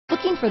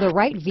Looking for the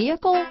right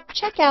vehicle?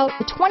 Check out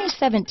the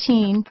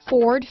 2017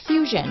 Ford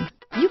Fusion.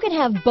 You can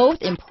have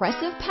both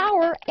impressive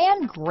power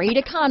and great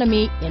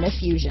economy in a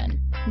Fusion.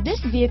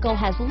 This vehicle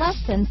has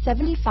less than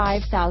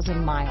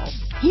 75,000 miles.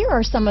 Here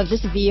are some of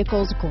this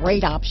vehicle's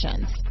great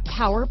options: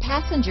 power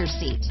passenger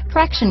seat,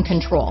 traction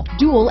control,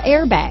 dual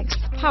airbags,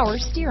 power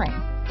steering,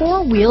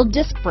 four-wheel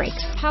disc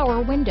brakes,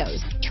 power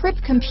windows, trip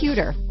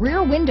computer,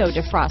 rear window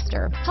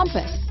defroster,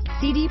 compass,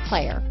 CD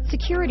player,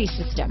 security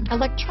system,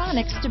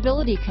 electronic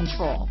stability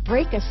control,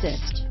 brake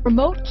assist,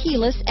 remote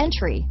keyless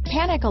entry,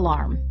 panic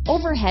alarm,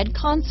 overhead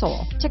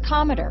console,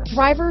 tachometer,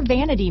 driver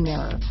vanity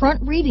mirror, front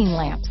reading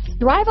lamps.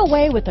 Drive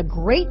away with a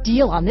great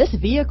deal on this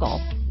vehicle.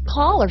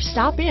 Call or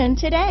stop in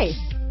today.